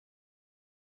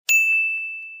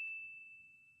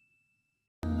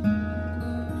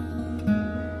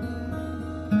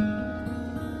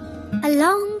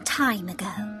long time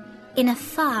ago, in a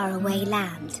faraway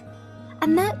land, a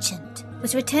merchant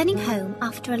was returning home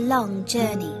after a long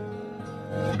journey.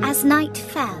 As night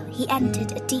fell, he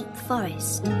entered a deep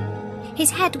forest. His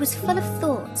head was full of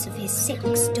thoughts of his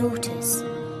 6 daughters.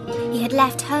 He had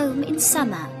left home in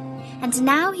summer, and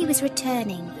now he was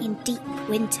returning in deep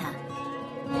winter.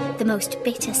 The most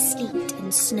bitter sleet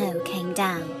and snow came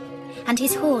down, and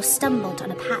his horse stumbled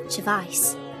on a patch of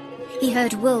ice. He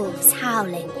heard wolves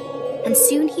howling, and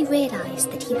soon he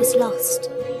realized that he was lost.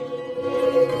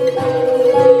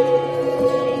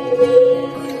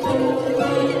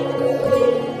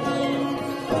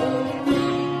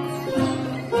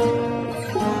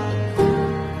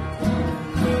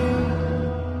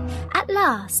 At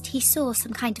last he saw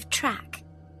some kind of track.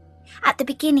 At the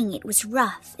beginning it was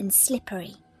rough and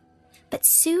slippery, but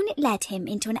soon it led him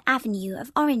into an avenue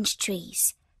of orange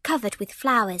trees, covered with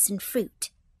flowers and fruit.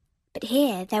 But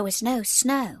here there was no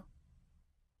snow.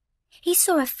 He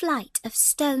saw a flight of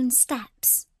stone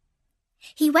steps.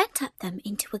 He went up them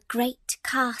into a great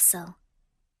castle.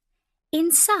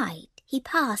 Inside, he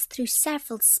passed through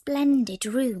several splendid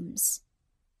rooms.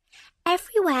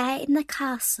 Everywhere in the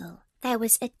castle there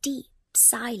was a deep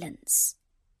silence.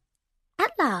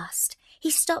 At last,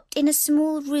 he stopped in a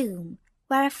small room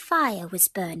where a fire was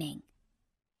burning.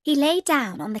 He lay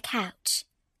down on the couch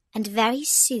and very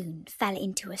soon fell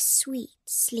into a sweet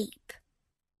sleep.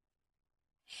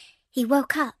 He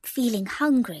woke up feeling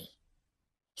hungry.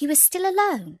 He was still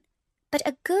alone, but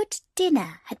a good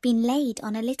dinner had been laid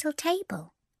on a little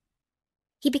table.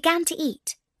 He began to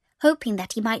eat, hoping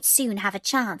that he might soon have a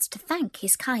chance to thank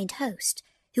his kind host,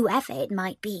 whoever it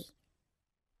might be.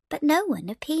 But no one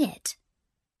appeared.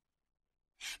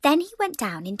 Then he went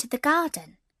down into the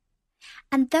garden,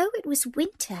 and though it was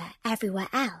winter everywhere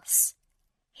else,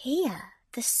 here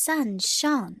the sun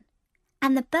shone,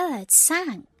 and the birds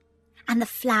sang, and the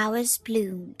flowers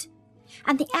bloomed,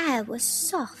 and the air was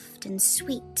soft and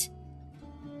sweet.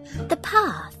 The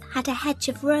path had a hedge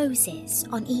of roses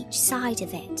on each side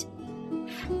of it,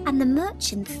 and the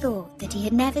merchant thought that he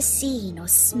had never seen or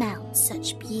smelt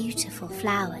such beautiful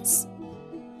flowers.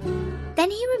 Then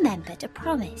he remembered a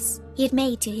promise he had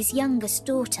made to his youngest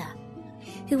daughter,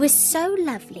 who was so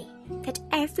lovely that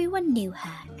everyone knew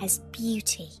her as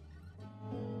Beauty.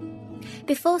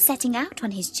 Before setting out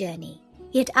on his journey,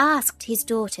 he had asked his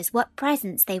daughters what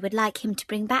presents they would like him to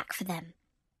bring back for them.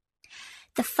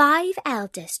 The 5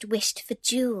 eldest wished for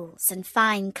jewels and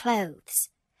fine clothes,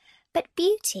 but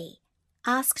Beauty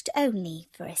asked only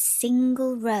for a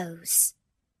single rose.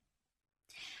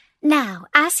 Now,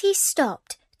 as he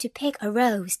stopped to pick a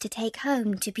rose to take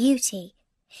home to Beauty,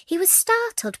 he was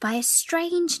startled by a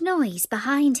strange noise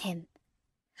behind him.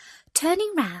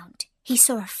 Turning round, he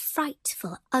saw a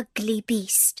frightful, ugly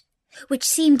beast, which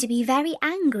seemed to be very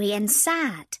angry and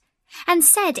sad, and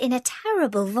said in a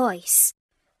terrible voice,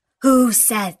 "Who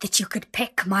said that you could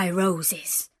pick my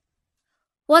roses?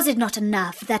 Was it not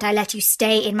enough that I let you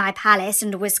stay in my palace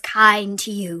and was kind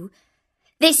to you?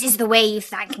 This is the way you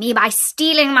thank me, by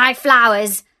stealing my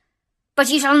flowers, but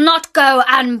you shall not go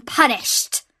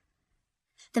unpunished."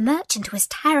 The merchant was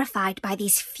terrified by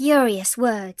these furious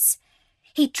words.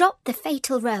 He dropped the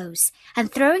fatal rose, and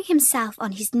throwing himself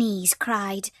on his knees,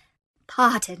 cried,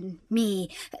 "Pardon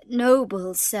me,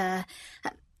 noble sir.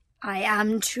 I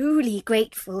am truly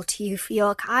grateful to you for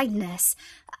your kindness.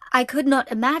 I could not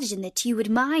imagine that you would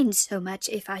mind so much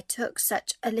if I took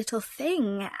such a little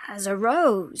thing as a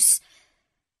rose."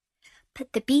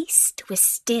 But the beast was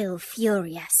still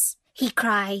furious. He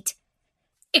cried,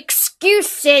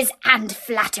 "Excuses and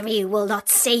flattery will not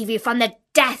save you from the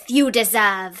death you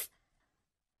deserve."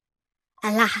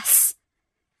 "Alas,"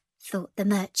 thought the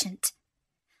merchant,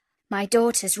 "my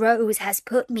daughter's rose has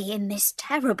put me in this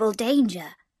terrible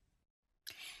danger."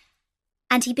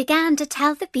 And he began to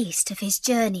tell the beast of his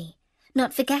journey,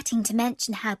 not forgetting to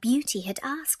mention how Beauty had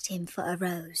asked him for a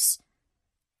rose.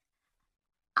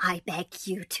 "I beg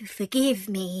you to forgive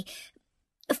me,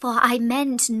 for I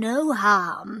meant no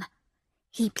harm,"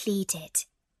 he pleaded.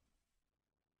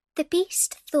 The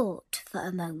beast thought for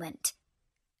a moment,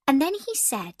 and then he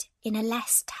said in a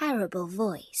less terrible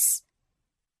voice,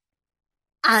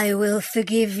 "I will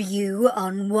forgive you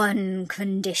on one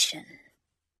condition.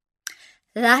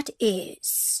 That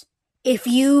is, if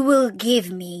you will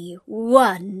give me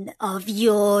one of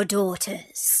your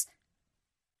daughters."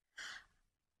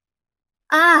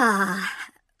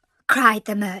 "Ah," cried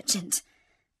the merchant,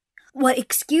 "what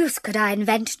excuse could I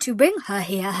invent to bring her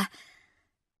here?"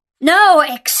 "No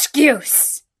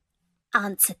excuse,"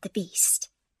 answered the beast.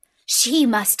 "She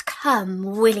must come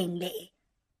willingly.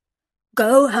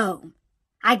 Go home.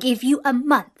 I give you a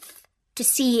month to to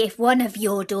see if one of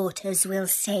your daughters will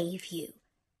save you.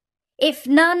 If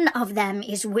none of them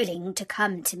is willing to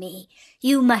come to me,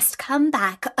 you must come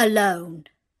back alone.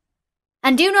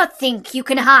 And do not think you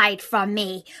can hide from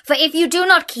me, for if you do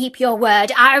not keep your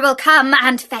word, I will come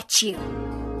and fetch you."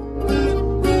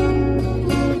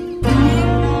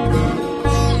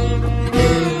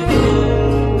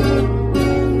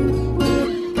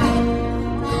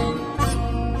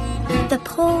 The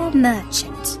poor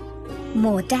merchant,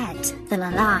 more dead than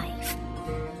alive,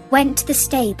 went to the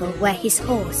stable where his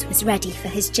horse was ready for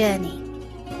his journey.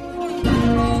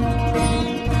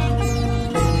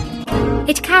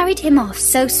 It carried him off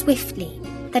so swiftly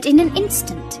that in an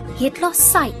instant he had lost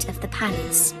sight of the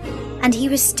palace, and he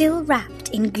was still wrapped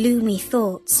in gloomy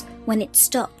thoughts when it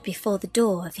stopped before the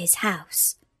door of his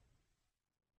house.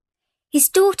 His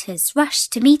daughters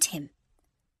rushed to meet him.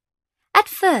 At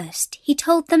first he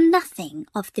told them nothing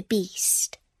of the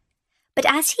beast, but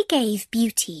as he gave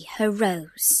Beauty her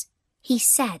rose, he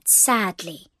said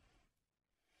sadly,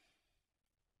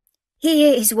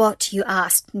 "Here is what you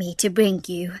asked me to bring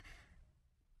you.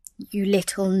 You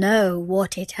little know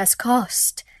what it has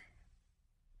cost."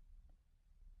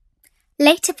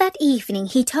 Later that evening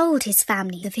he told his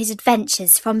family of his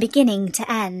adventures from beginning to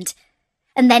end,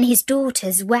 and then his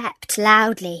daughters wept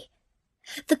loudly.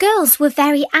 The girls were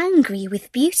very angry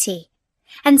with Beauty,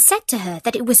 and said to her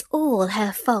that it was all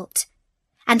her fault,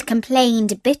 and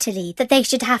complained bitterly that they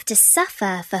should have to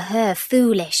suffer for her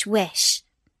foolish wish.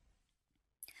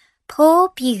 Poor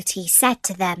Beauty said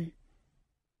to them,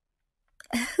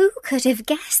 "Who could have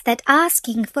guessed that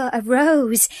asking for a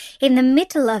rose in the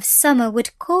middle of summer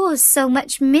would cause so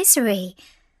much misery?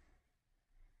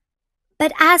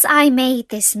 But as I made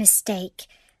this mistake,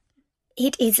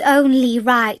 it is only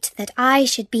right that I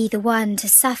should be the one to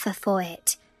suffer for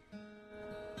it.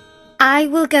 I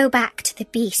will go back to the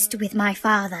beast with my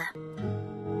father."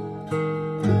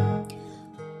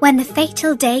 When the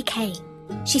fatal day came,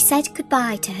 she said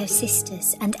goodbye to her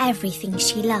sisters and everything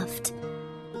she loved.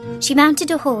 She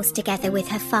mounted a horse together with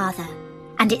her father,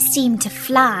 and it seemed to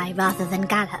fly rather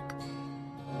than gallop.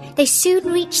 They soon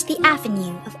reached the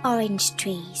avenue of orange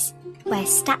trees, where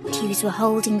statues were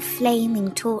holding flaming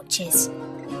torches,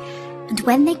 and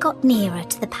when they got nearer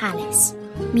to the palace,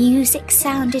 music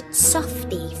sounded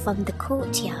softly from the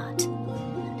courtyard.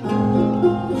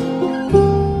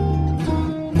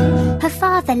 Her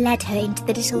father led her into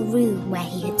the little room where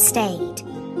he had stayed,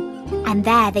 and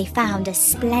there they found a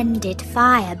splendid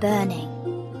fire burning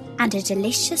and a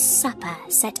delicious supper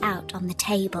set out on the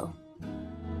table.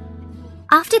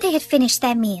 After they had finished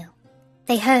their meal,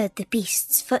 they heard the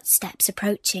beast's footsteps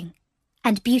approaching,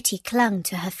 and Beauty clung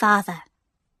to her father.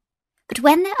 But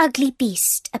when the ugly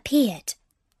beast appeared,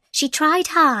 she tried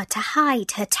hard to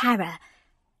hide her terror,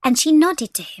 and she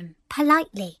nodded to him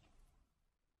politely.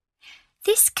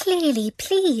 This clearly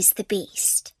pleased the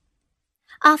beast.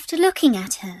 After looking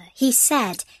at her, he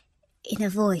said, in a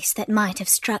voice that might have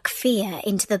struck fear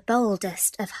into the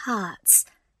boldest of hearts,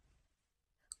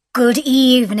 "Good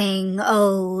evening,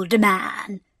 old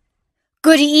man.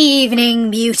 Good evening,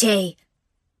 Beauty."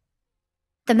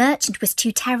 The merchant was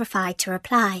too terrified to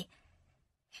reply,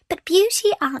 but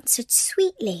Beauty answered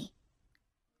sweetly,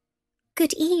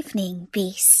 "Good evening,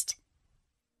 beast."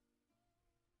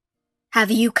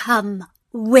 "Have you come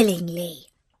willingly?"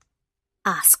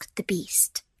 asked the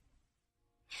beast.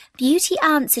 Beauty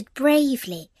answered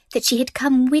bravely that she had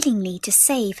come willingly to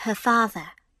save her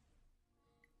father.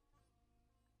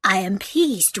 "I am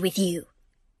pleased with you,"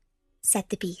 said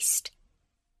the beast.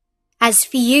 "As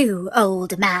for you,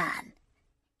 old man,"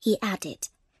 he added,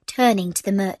 turning to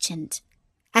the merchant,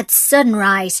 "at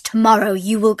sunrise tomorrow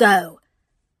you will go."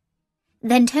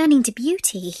 Then turning to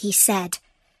Beauty, he said,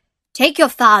 "Take your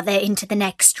father into the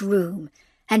next room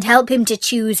and help him to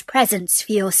choose presents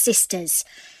for your sisters.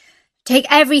 Take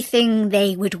everything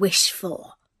they would wish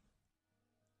for."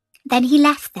 Then he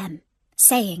left them,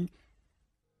 saying,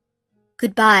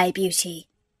 "Goodbye, Beauty.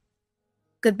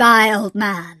 Goodbye, old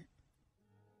man."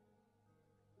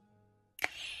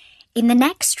 In the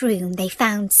next room they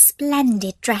found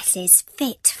splendid dresses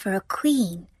fit for a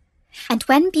queen, and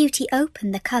when Beauty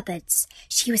opened the cupboards,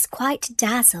 she was quite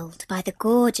dazzled by the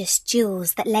gorgeous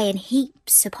jewels that lay in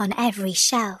heaps upon every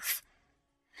shelf.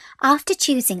 After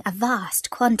choosing a vast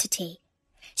quantity,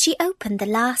 she opened the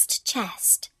last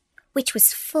chest, which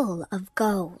was full of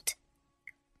gold.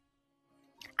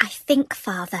 "I think,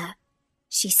 father,"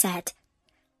 she said,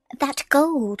 "that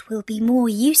gold will be more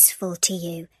useful to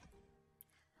you.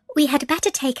 We had better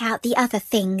take out the other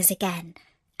things again,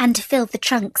 and fill the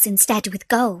trunks instead with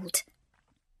gold."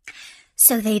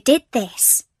 So they did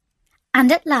this,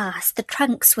 and at last the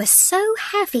trunks were so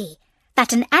heavy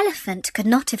that an elephant could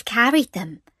not have carried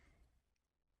them.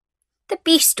 "The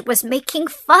beast was making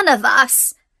fun of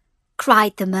us,"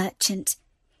 cried the merchant.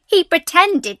 "He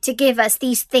pretended to give us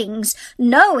these things,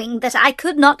 knowing that I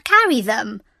could not carry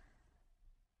them."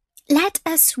 "Let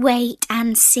us wait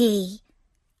and see,"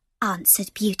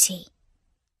 answered Beauty.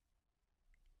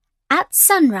 At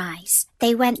sunrise,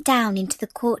 they went down into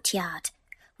the courtyard,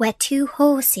 where 2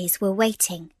 horses were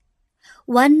waiting,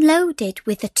 one loaded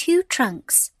with the 2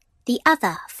 trunks, the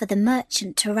other for the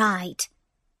merchant to ride.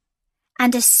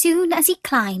 And as soon as he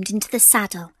climbed into the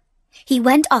saddle, he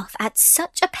went off at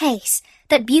such a pace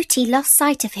that Beauty lost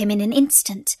sight of him in an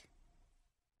instant.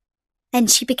 Then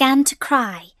she began to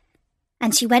cry,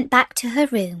 and she went back to her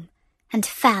room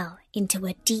and fell into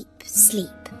a deep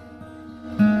sleep.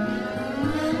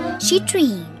 She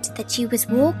dreamed that she was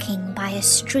walking by a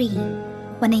stream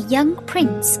when a young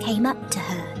prince came up to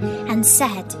her and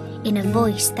said in a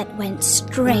voice that went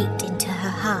straight into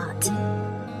her heart,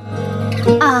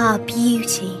 "Ah,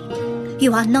 Beauty,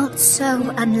 you are not so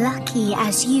unlucky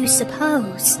as you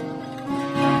suppose.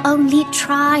 Only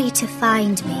try to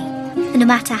find me, no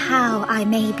matter how I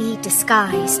may be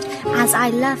disguised, as I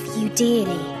love you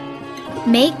dearly.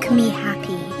 Make me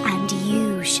happy, and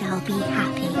you shall be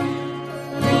happy.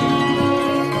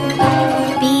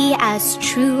 Be as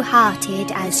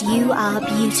true-hearted as you are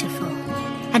beautiful,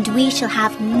 and we shall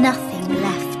have nothing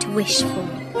left to wish for."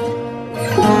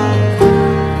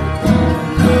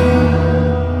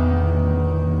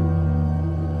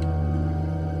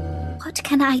 "What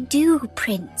can I do,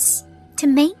 Prince, to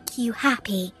make you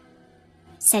happy?"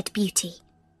 said Beauty.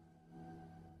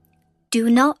 "Do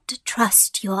not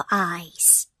trust your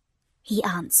eyes," he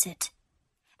answered,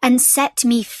 "and set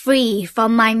me free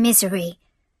from my misery."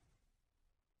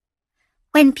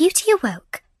 When Beauty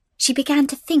awoke, she began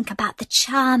to think about the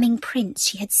charming prince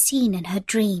she had seen in her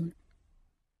dream.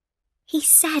 "He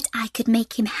said I could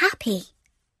make him happy,"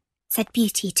 said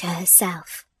Beauty to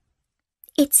herself.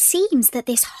 "It seems that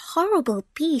this horrible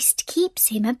beast keeps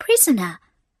him a prisoner.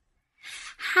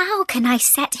 How can I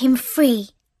set him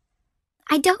free?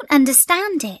 I don't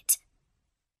understand it.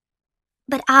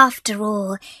 But after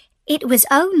all, it was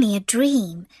only a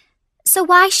dream, so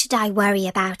why should I worry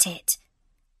about it?"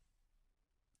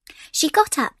 She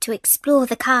got up to explore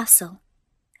the castle,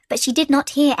 but she did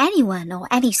not hear anyone or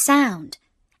any sound,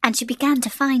 and she began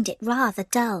to find it rather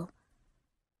dull.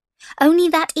 Only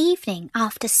that evening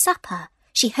after supper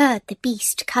she heard the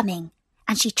beast coming,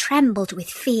 and she trembled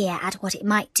with fear at what it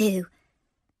might do.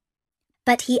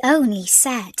 But he only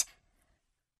said,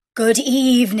 "Good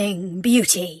evening,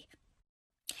 Beauty."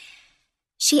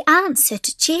 She answered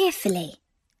cheerfully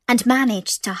and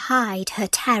managed to hide her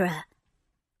terror.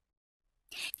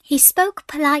 He spoke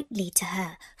politely to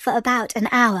her for about an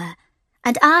hour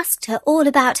and asked her all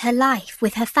about her life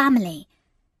with her family.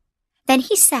 Then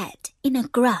he said in a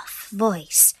gruff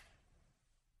voice,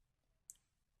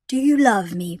 "Do you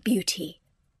love me, Beauty?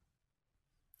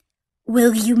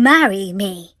 Will you marry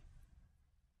me?"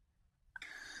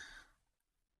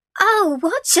 "Oh,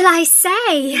 what shall I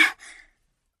say?"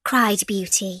 cried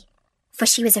Beauty, for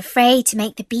she was afraid to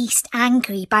make the beast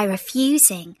angry by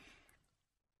refusing.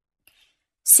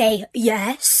 "Say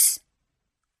yes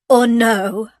or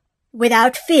no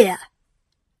without fear,"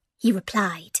 he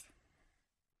replied.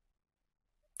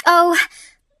 "Oh,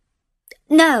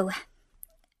 no,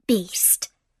 beast,"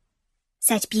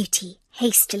 said Beauty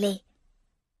hastily.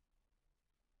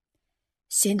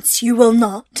 "Since you will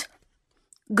not,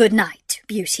 good night,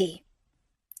 Beauty,"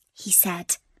 he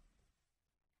said.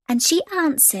 And she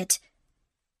answered,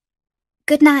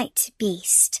 "Good night,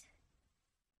 beast,"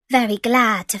 very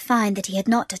glad to find that he had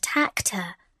not attacked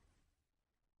her.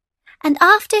 And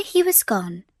after he was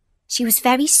gone, she was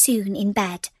very soon in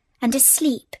bed and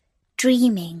asleep,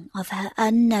 dreaming of her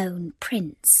unknown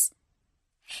prince.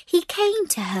 He came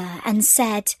to her and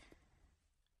said,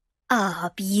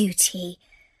 "Ah, Beauty,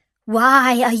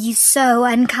 why are you so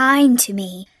unkind to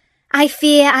me? I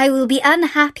fear I will be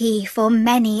unhappy for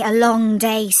many a long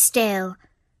day still."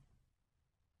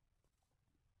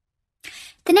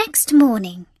 The next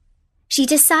morning, she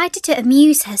decided to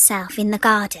amuse herself in the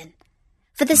garden,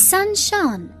 for the sun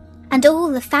shone and all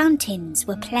the fountains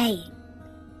were playing.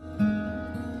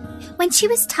 When she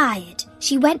was tired,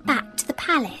 she went back to the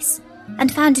palace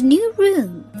and found a new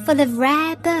room full of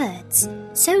rare birds,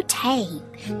 so tame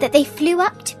that they flew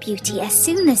up to Beauty as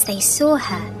soon as they saw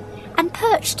her and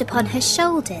perched upon her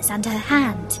shoulders and her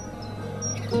hand.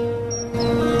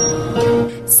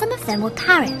 Some of them were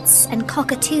parrots and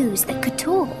cockatoos that could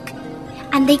talk,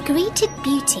 and they greeted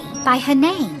Beauty by her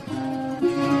name.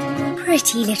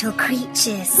 "Pretty little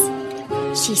creatures,"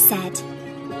 she said.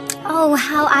 Oh,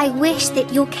 how I wish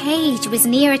that your cage was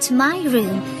nearer to my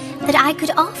room, that I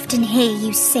could often hear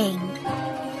you sing.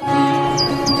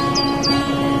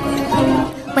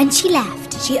 When she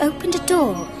left, she opened a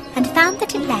door and found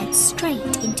that it led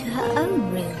straight into her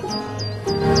own room.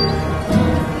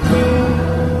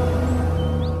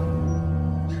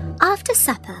 After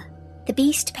supper, the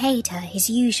Beast paid her his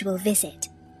usual visit,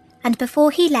 and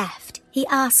before he left, he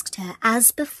asked her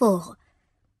as before,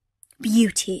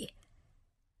 "Beauty,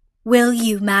 will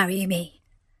you marry me?"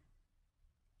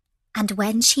 And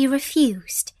when she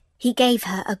refused, he gave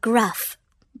her a gruff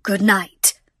 "good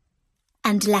night"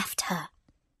 and left her.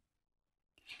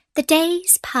 The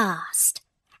days passed,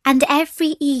 and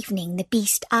every evening the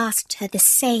Beast asked her the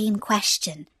same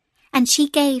question, and she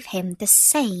gave him the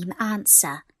same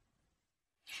answer.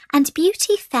 And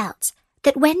Beauty felt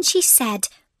that when she said,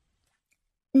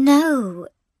 "No,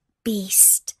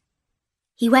 Beast,"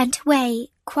 he went away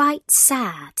quite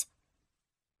sad.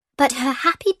 But her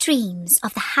happy dreams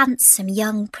of the handsome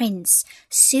young prince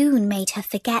soon made her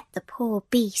forget the poor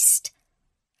Beast.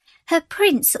 Her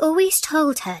prince always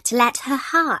told her to let her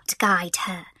heart guide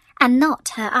her and not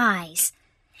her eyes,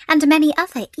 and many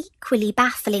other equally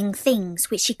baffling things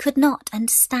which she could not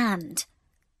understand.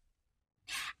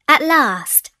 At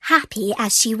last, happy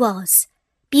as she was,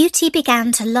 Beauty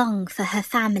began to long for her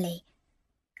family.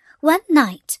 One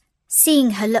night,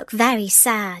 seeing her look very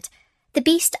sad, the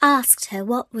Beast asked her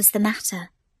what was the matter.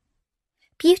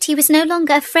 Beauty was no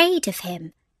longer afraid of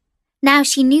him. Now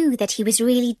she knew that he was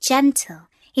really gentle,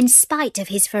 in spite of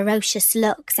his ferocious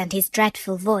looks and his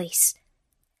dreadful voice.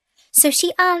 So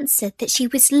she answered that she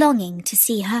was longing to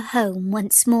see her home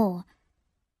once more.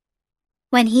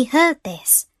 When he heard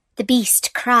this, the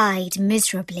Beast cried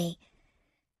miserably,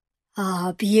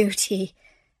 "Ah, Beauty,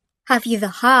 have you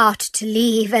the heart to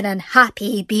leave an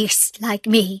unhappy beast like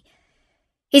me?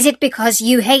 Is it because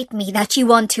you hate me that you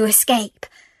want to escape?"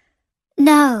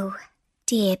 "No,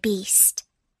 dear Beast,"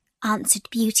 answered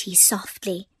Beauty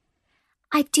softly.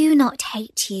 "I do not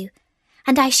hate you,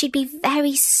 and I should be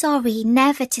very sorry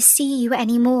never to see you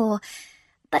any more,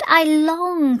 but I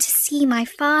long to see my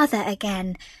father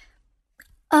again.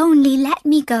 Only let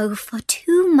me go for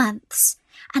 2 months,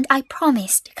 and I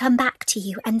promise to come back to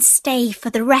you and stay for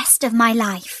the rest of my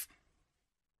life."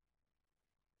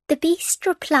 The Beast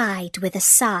replied with a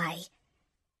sigh,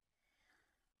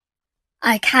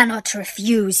 "I cannot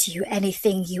refuse you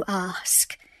anything you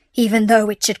ask, even though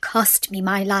it should cost me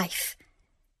my life.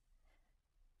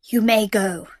 You may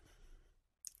go,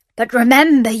 but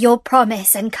remember your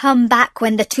promise and come back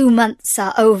when the 2 months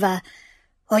are over,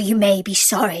 or you may be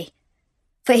sorry.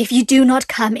 For if you do not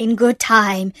come in good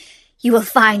time, you will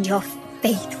find your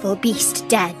faithful Beast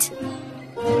dead."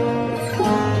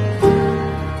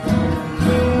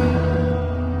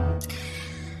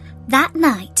 That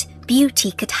night,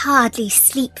 Beauty could hardly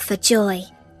sleep for joy,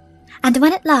 and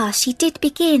when at last she did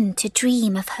begin to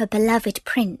dream of her beloved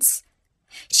prince,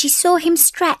 she saw him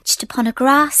stretched upon a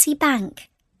grassy bank,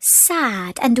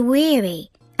 sad and weary,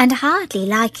 and hardly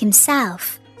like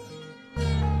himself.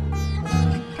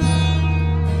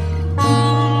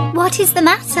 "What is the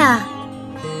matter?"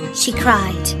 she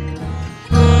cried.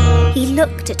 He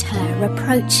looked at her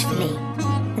reproachfully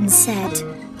and said,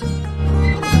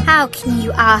 "How can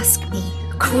you ask me,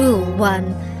 cruel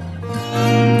one?"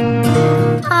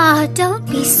 "Ah, don't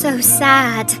be so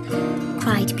sad,"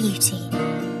 cried Beauty.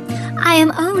 "I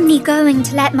am only going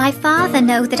to let my father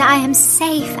know that I am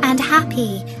safe and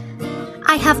happy.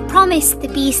 I have promised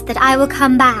the Beast that I will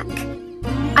come back.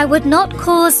 I would not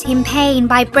cause him pain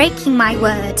by breaking my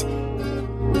word.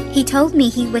 He told me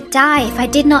he would die if I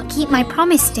did not keep my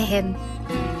promise to him."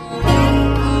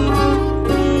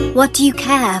 "What do you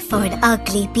care for an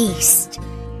ugly beast?"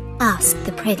 asked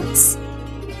the prince.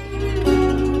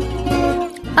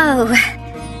 "Oh,"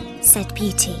 said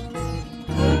Beauty,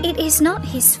 "it is not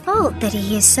his fault that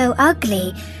he is so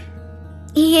ugly.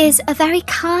 He is a very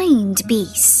kind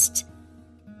beast."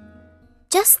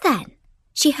 Just then,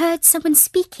 she heard someone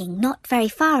speaking not very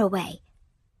far away.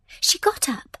 She got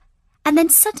up, and then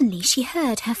suddenly she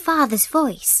heard her father's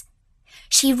voice.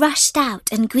 She rushed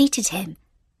out and greeted him.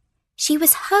 She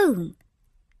was home.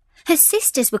 Her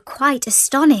sisters were quite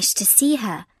astonished to see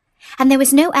her, and there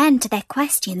was no end to their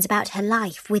questions about her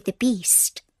life with the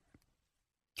Beast.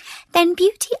 Then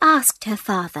Beauty asked her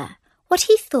father what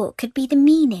he thought could be the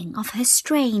meaning of her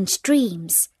strange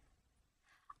dreams.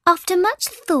 After much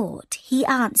thought, he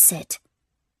answered,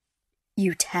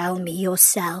 "You tell me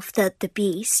yourself that the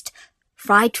Beast,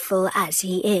 frightful as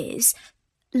he is,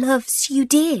 loves you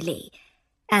dearly,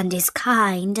 and is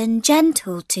kind and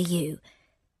gentle to you.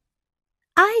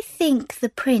 I think the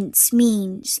prince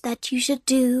means that you should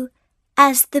do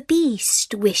as the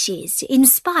beast wishes in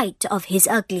spite of his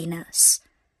ugliness."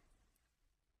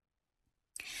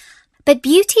 But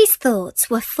Beauty's thoughts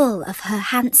were full of her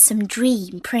handsome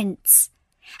dream prince,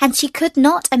 and she could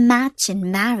not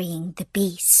imagine marrying the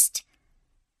beast.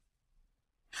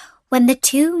 When the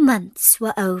 2 months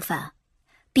were over,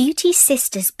 Beauty's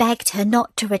sisters begged her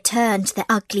not to return to the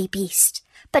ugly beast,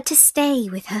 but to stay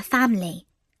with her family.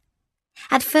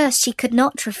 At first she could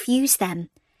not refuse them,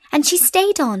 and she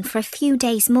stayed on for a few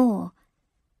days more.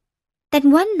 Then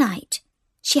one night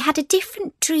she had a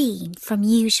different dream from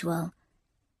usual.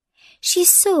 She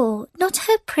saw not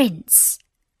her prince,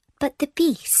 but the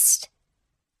beast.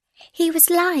 He was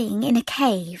lying in a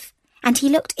cave, and he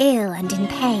looked ill and in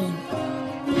pain.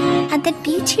 And then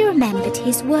Beauty remembered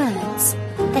his words,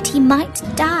 that he might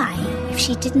die if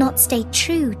she did not stay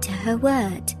true to her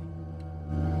word.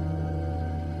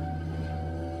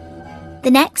 The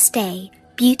next day,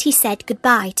 Beauty said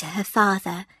goodbye to her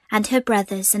father and her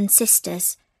brothers and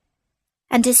sisters,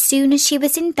 and as soon as she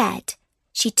was in bed,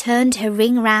 she turned her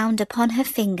ring round upon her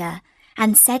finger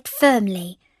and said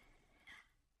firmly,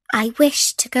 "I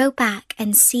wish to go back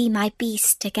and see my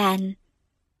beast again."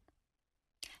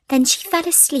 Then she fell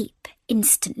asleep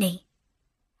instantly,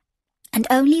 and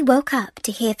only woke up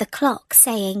to hear the clock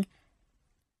saying,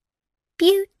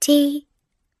 "Beauty,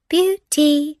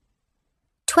 Beauty,"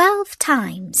 12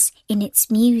 times in its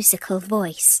musical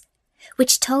voice,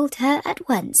 which told her at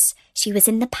once she was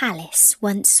in the palace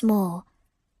once more.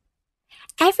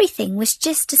 Everything was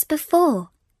just as before,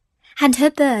 and her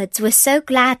birds were so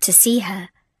glad to see her.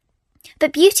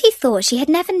 But Beauty thought she had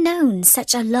never known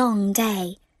such a long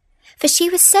day, for she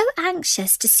was so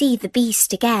anxious to see the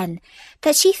beast again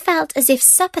that she felt as if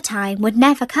supper time would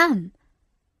never come.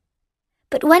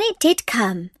 But when it did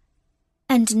come,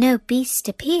 and no beast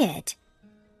appeared,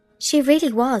 she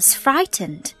really was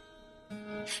frightened.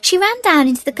 She ran down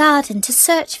into the garden to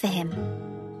search for him.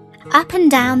 Up and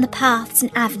down the paths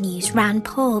and avenues ran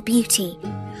poor Beauty,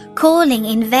 calling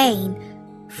in vain,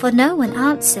 for no one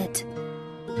answered.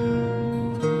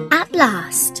 At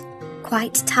last,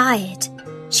 quite tired,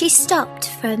 she stopped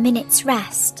for a minute's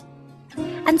rest,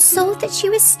 and saw that she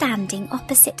was standing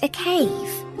opposite a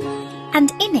cave,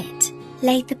 and in it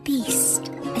lay the beast,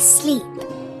 asleep.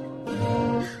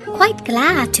 Quite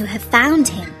glad to have found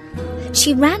him,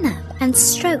 she ran up and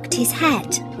stroked his head.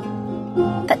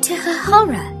 But to her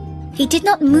horror, he did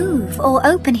not move or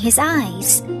open his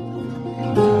eyes.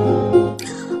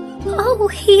 "Oh,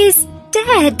 he is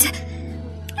dead,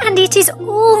 and it is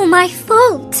all my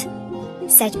fault,"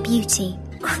 said Beauty,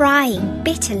 crying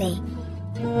bitterly.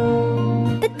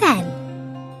 But then,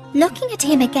 looking at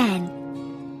him again,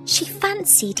 she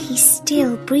fancied he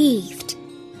still breathed.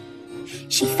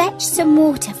 She fetched some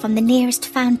water from the nearest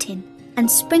fountain and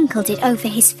sprinkled it over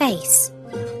his face.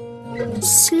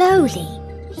 Slowly,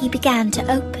 he began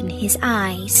to open his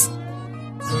eyes.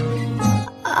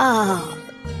 "Ah,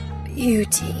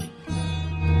 Beauty,"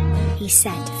 he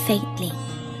said faintly.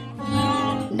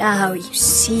 "Now you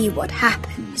see what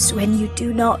happens when you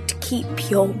do not keep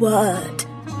your word."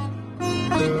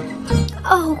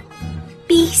 "Oh,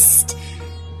 beast,"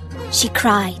 she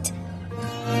cried.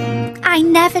 "I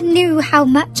never knew how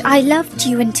much I loved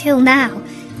you until now,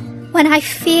 when I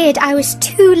feared I was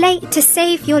too late to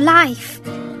save your life."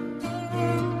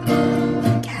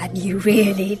 "Can you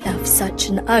really love such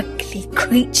an ugly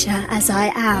creature as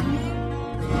I am?"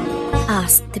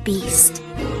 asked the beast.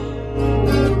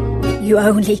 "You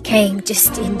only came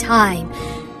just in time.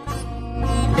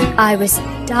 I was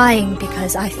dying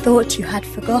because I thought you had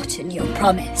forgotten your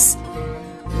promise.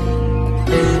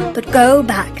 But go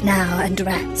back now and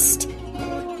rest.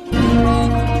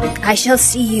 I shall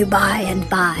see you by and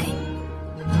by."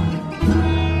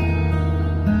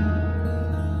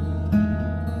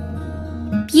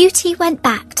 Beauty went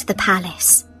back to the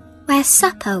palace, where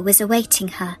supper was awaiting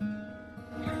her.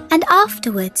 And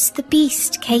afterwards the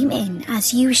beast came in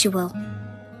as usual,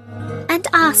 and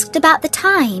asked about the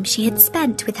time she had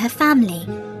spent with her family,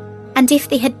 and if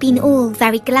they had been all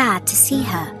very glad to see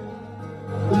her.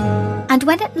 And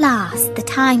when at last the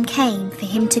time came for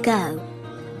him to go,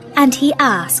 and he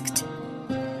asked,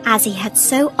 as he had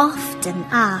so often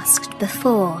asked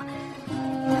before,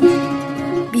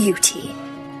 "Beauty,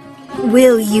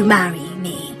 will you marry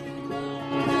me?"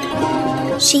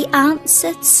 She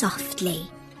answered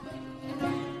softly,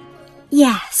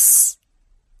 "Yes,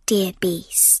 dear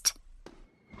beast."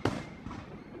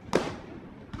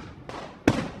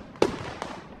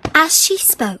 As she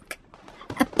spoke,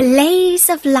 a blaze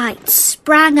of light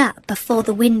sprang up before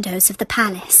the windows of the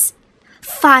palace,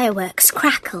 Fireworks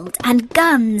crackled and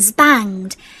guns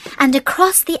banged, and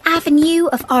across the avenue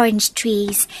of orange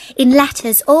trees, in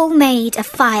letters all made of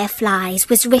fireflies,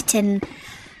 was written,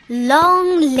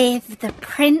 "Long live the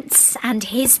prince and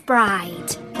his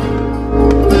bride."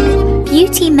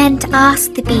 Beauty meant to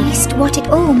ask the beast what it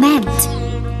all meant,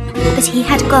 but he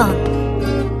had gone.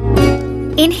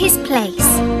 In his place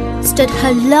stood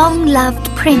her long-loved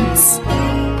prince.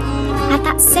 At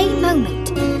that same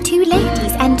moment, two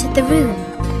ladies entered the room.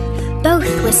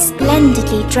 Both were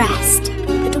splendidly dressed,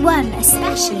 but one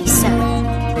especially so.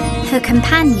 Her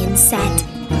companion said,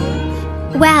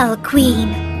 "Well, Queen,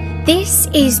 this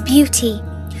is Beauty,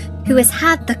 who has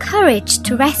had the courage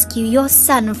to rescue your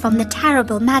son from the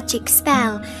terrible magic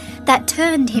spell that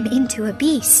turned him into a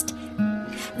beast.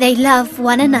 They love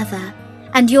one another,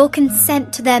 and your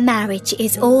consent to their marriage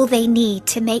is all they need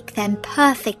to make them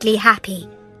perfectly happy."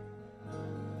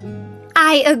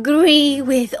 "I agree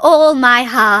with all my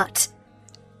heart,"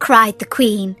 cried the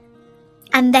Queen,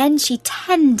 and then she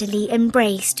tenderly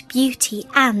embraced Beauty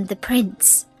and the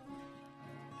Prince.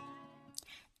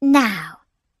 "Now,"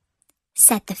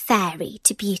 said the fairy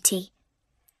to Beauty,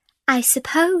 "I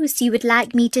suppose you would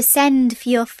like me to send for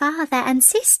your father and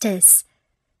sisters."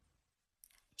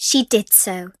 She did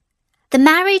so. The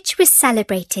marriage was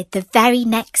celebrated the very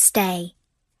next day,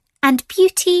 and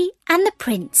Beauty and the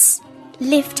Prince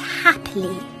lived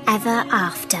happily ever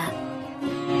after.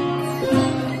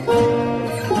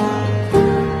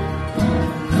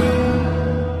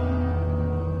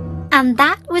 And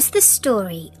that was the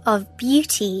story of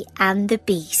Beauty and the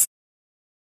Beast.